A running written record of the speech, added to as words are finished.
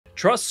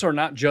Trusts are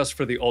not just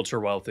for the ultra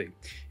wealthy.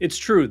 It's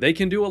true, they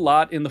can do a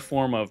lot in the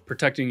form of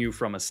protecting you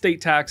from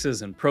estate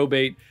taxes and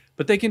probate,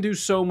 but they can do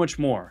so much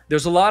more.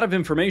 There's a lot of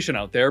information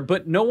out there,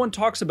 but no one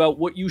talks about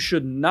what you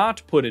should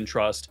not put in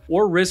trust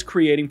or risk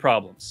creating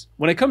problems.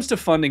 When it comes to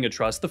funding a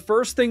trust, the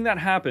first thing that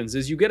happens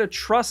is you get a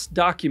trust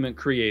document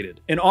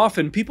created. And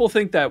often people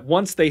think that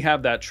once they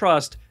have that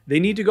trust, they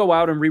need to go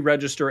out and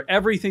re-register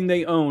everything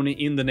they own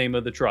in the name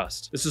of the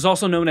trust. This is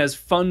also known as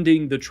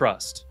funding the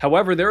trust.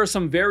 However, there are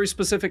some very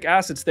specific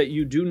assets that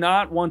you do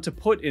not want to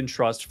put in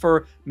trust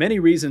for many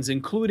reasons,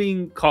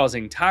 including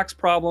causing tax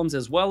problems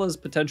as well as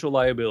potential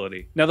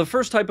liability. Now, the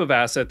first type of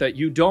asset that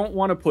you don't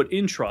want to put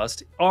in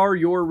trust are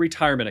your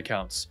retirement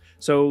accounts.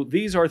 So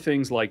these are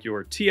things like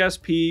your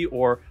TSP,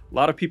 or a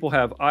lot of people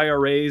have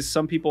IRAs,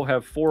 some people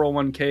have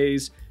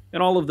 401ks,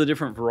 and all of the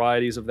different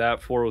varieties of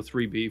that,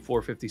 403b,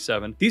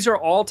 457. These are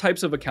all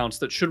types of accounts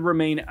that should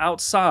remain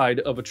outside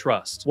of a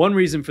trust. One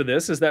reason for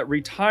this is that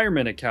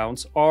retirement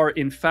accounts are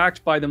in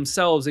fact by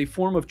themselves a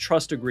form of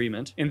trust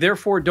agreement and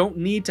therefore don't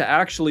need to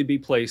actually be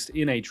placed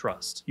in a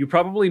trust. You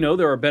probably know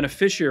there are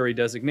beneficiary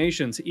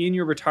designations in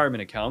your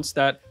retirement accounts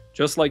that,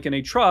 just like in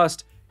a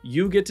trust,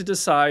 you get to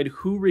decide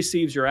who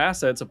receives your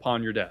assets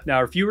upon your death.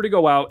 Now, if you were to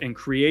go out and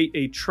create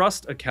a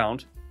trust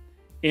account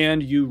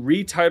and you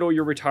retitle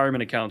your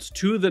retirement accounts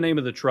to the name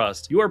of the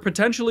trust, you are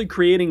potentially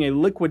creating a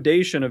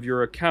liquidation of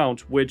your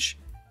account, which,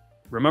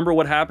 remember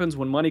what happens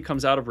when money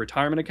comes out of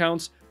retirement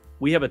accounts?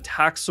 We have a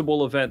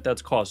taxable event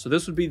that's caused. So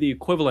this would be the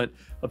equivalent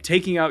of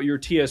taking out your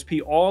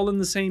TSP all in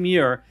the same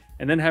year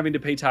and then having to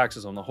pay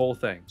taxes on the whole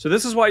thing. So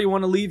this is why you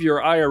want to leave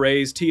your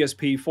IRAs,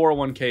 TSP,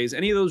 401ks,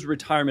 any of those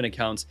retirement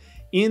accounts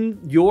in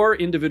your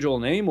individual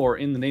name or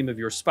in the name of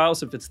your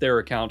spouse if it's their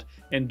account,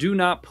 and do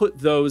not put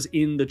those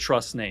in the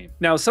trust name.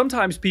 Now,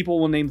 sometimes people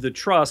will name the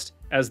trust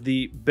as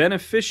the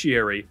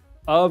beneficiary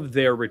of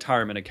their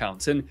retirement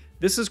accounts, and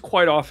this is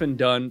quite often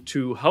done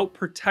to help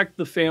protect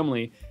the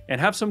family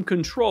and have some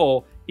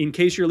control in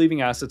case you're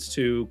leaving assets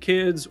to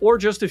kids, or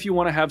just if you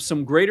want to have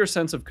some greater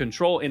sense of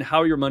control in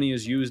how your money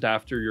is used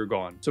after you're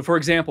gone. So for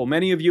example,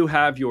 many of you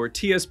have your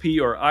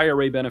TSP or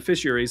IRA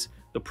beneficiaries,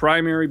 the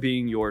primary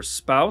being your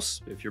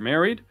spouse if you're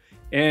married,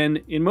 and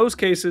in most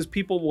cases,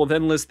 people will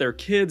then list their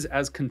kids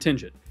as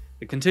contingent.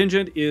 The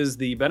contingent is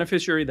the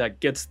beneficiary that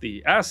gets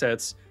the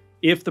assets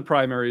if the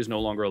primary is no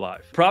longer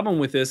alive. The problem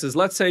with this is,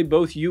 let's say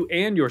both you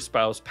and your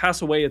spouse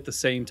pass away at the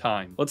same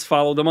time. Let's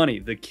follow the money.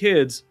 The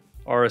kids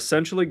are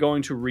essentially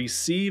going to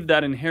receive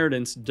that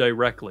inheritance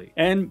directly.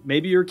 And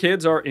maybe your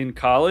kids are in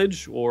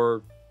college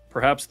or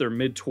perhaps they're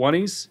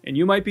mid-20s, and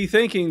you might be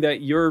thinking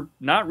that you're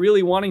not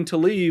really wanting to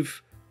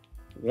leave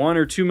 $1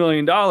 or $2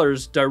 million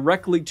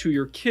directly to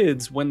your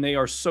kids when they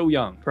are so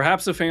young.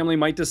 Perhaps a family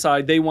might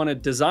decide they want to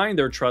design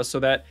their trust so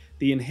that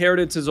the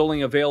inheritance is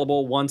only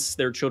available once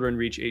their children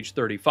reach age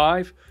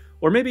 35,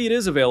 or maybe it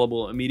is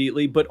available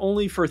immediately, but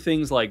only for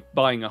things like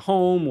buying a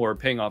home or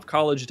paying off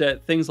college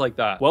debt, things like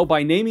that. Well,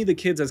 by naming the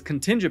kids as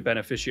contingent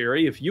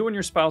beneficiary, if you and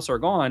your spouse are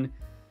gone,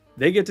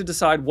 they get to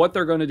decide what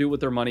they're going to do with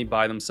their money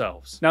by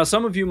themselves. Now,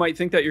 some of you might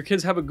think that your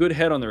kids have a good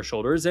head on their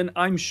shoulders, and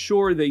I'm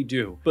sure they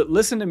do. But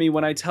listen to me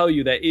when I tell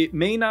you that it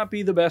may not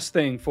be the best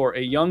thing for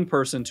a young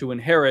person to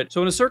inherit.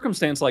 So in a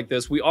circumstance like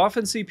this, we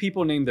often see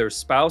people name their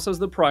spouse as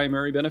the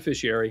primary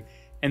beneficiary,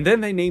 and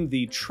then they name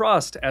the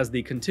trust as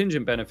the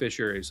contingent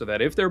beneficiary, so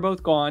that if they're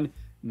both gone,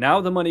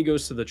 now the money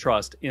goes to the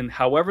trust, and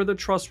however the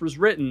trust was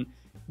written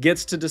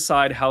gets to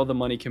decide how the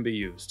money can be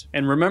used.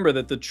 And remember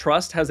that the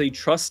trust has a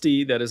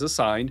trustee that is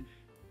assigned.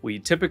 We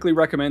typically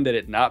recommend that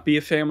it not be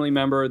a family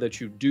member,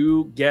 that you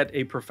do get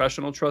a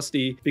professional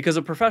trustee, because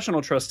a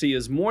professional trustee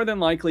is more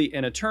than likely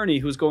an attorney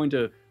who's going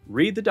to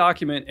read the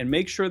document and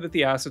make sure that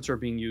the assets are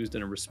being used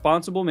in a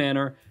responsible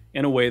manner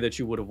in a way that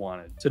you would have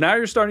wanted. So now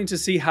you're starting to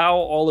see how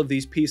all of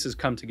these pieces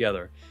come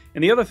together.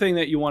 And the other thing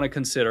that you want to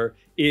consider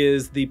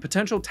is the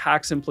potential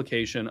tax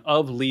implication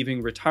of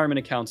leaving retirement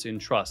accounts in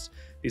trust.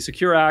 The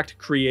Secure Act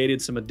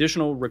created some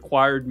additional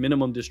required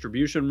minimum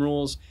distribution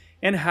rules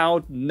and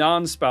how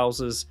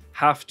non-spouses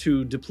have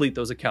to deplete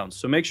those accounts.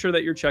 So make sure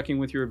that you're checking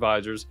with your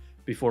advisors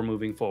before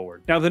moving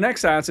forward. Now, the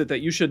next asset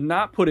that you should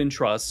not put in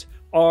trust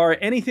are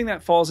anything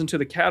that falls into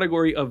the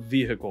category of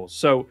vehicles.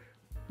 So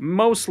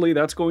mostly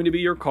that's going to be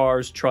your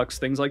cars, trucks,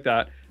 things like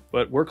that.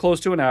 But we're close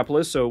to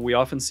Annapolis, so we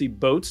often see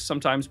boats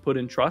sometimes put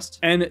in trust.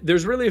 And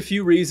there's really a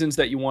few reasons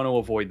that you want to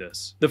avoid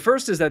this. The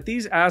first is that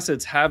these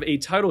assets have a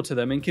title to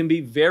them and can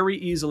be very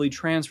easily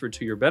transferred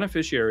to your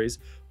beneficiaries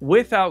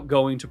without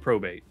going to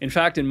probate. In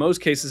fact, in most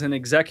cases, an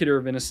executor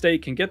of an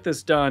estate can get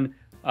this done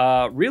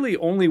really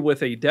only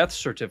with a death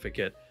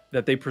certificate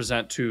that they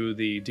present to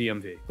the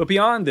DMV. But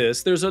beyond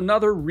this, there's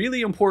another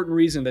really important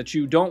reason that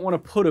you don't want to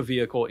put a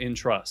vehicle in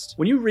trust.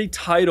 When you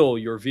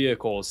retitle your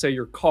vehicle, say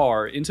your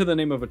car, into the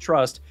name of a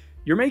trust,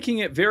 you're making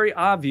it very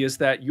obvious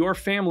that your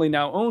family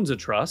now owns a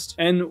trust.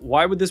 And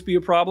why would this be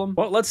a problem?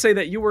 Well, let's say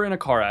that you were in a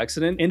car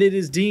accident and it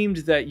is deemed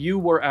that you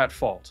were at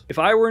fault. If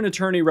I were an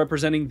attorney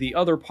representing the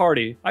other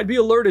party, I'd be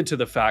alerted to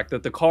the fact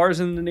that the car is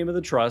in the name of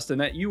the trust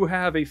and that you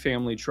have a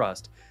family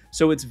trust.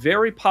 So it's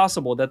very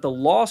possible that the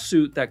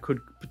lawsuit that could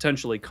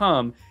potentially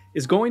come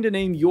is going to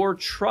name your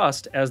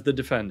trust as the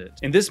defendant.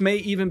 And this may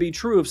even be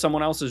true if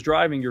someone else is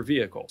driving your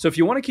vehicle. So if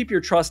you want to keep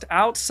your trust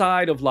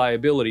outside of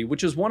liability,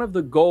 which is one of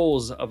the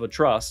goals of a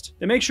trust,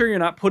 then make sure you're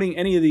not putting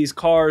any of these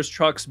cars,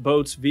 trucks,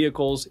 boats,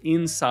 vehicles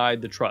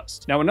inside the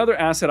trust. Now, another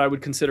asset I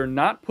would consider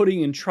not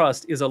putting in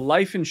trust is a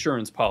life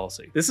insurance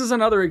policy. This is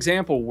another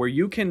example where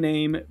you can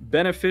name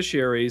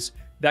beneficiaries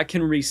that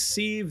can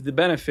receive the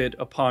benefit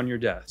upon your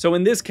death. So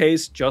in this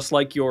case, just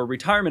like your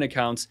retirement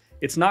accounts,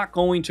 it's not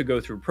going to go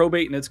through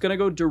probate and it's going to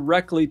go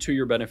directly to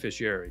your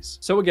beneficiaries.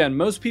 So again,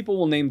 most people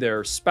will name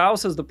their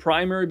spouse as the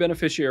primary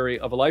beneficiary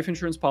of a life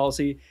insurance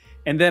policy,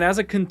 and then as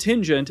a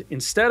contingent,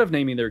 instead of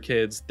naming their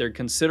kids, they'd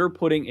consider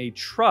putting a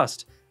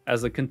trust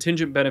as the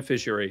contingent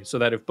beneficiary so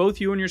that if both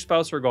you and your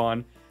spouse are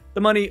gone,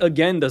 the money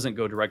again doesn't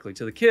go directly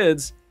to the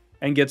kids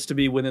and gets to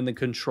be within the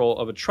control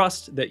of a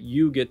trust that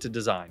you get to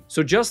design.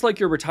 So just like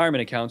your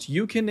retirement accounts,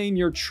 you can name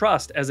your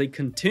trust as a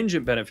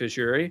contingent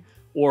beneficiary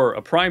or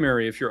a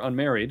primary if you're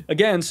unmarried,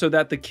 again, so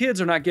that the kids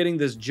are not getting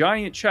this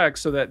giant check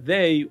so that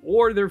they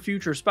or their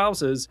future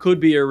spouses could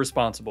be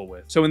irresponsible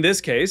with. So in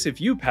this case, if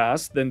you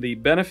pass, then the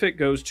benefit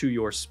goes to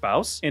your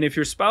spouse. And if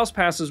your spouse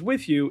passes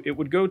with you, it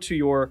would go to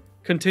your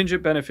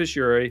contingent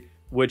beneficiary,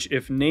 which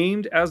if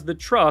named as the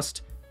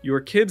trust, your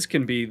kids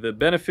can be the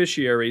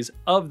beneficiaries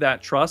of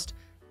that trust,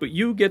 but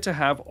you get to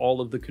have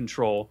all of the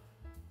control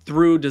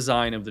through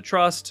design of the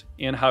trust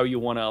and how you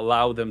want to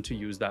allow them to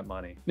use that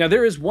money. Now,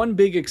 there is one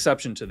big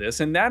exception to this,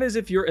 and that is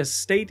if your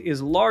estate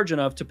is large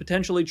enough to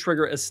potentially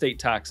trigger estate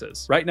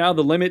taxes. Right now,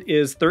 the limit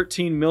is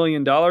 $13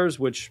 million,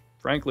 which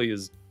frankly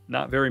is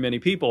not very many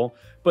people,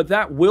 but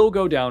that will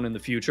go down in the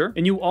future.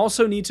 And you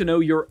also need to know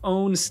your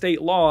own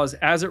state laws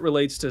as it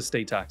relates to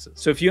estate taxes.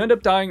 So if you end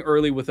up dying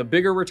early with a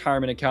bigger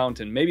retirement account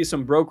and maybe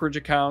some brokerage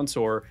accounts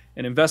or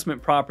an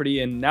investment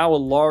property and now a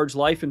large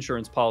life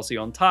insurance policy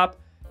on top,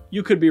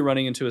 you could be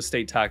running into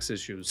estate tax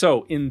issues.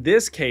 So in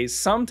this case,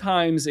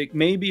 sometimes it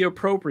may be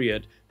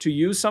appropriate to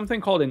use something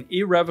called an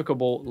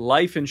irrevocable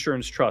life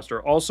insurance trust,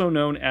 or also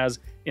known as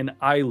an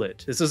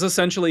ILIT. This is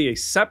essentially a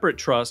separate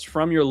trust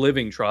from your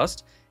living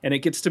trust, and it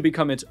gets to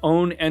become its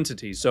own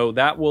entity. So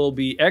that will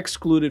be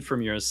excluded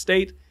from your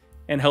estate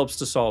and helps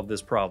to solve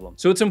this problem.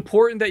 So it's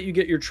important that you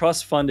get your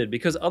trust funded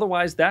because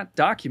otherwise that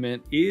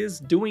document is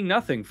doing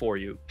nothing for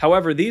you.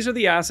 However, these are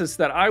the assets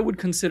that I would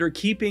consider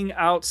keeping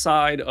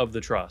outside of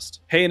the trust.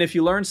 Hey, and if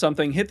you learned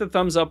something, hit the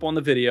thumbs up on the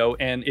video.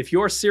 And if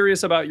you're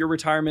serious about your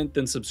retirement,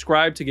 then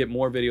subscribe to get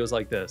more videos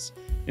like this.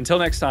 Until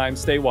next time,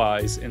 stay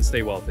wise and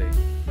stay wealthy.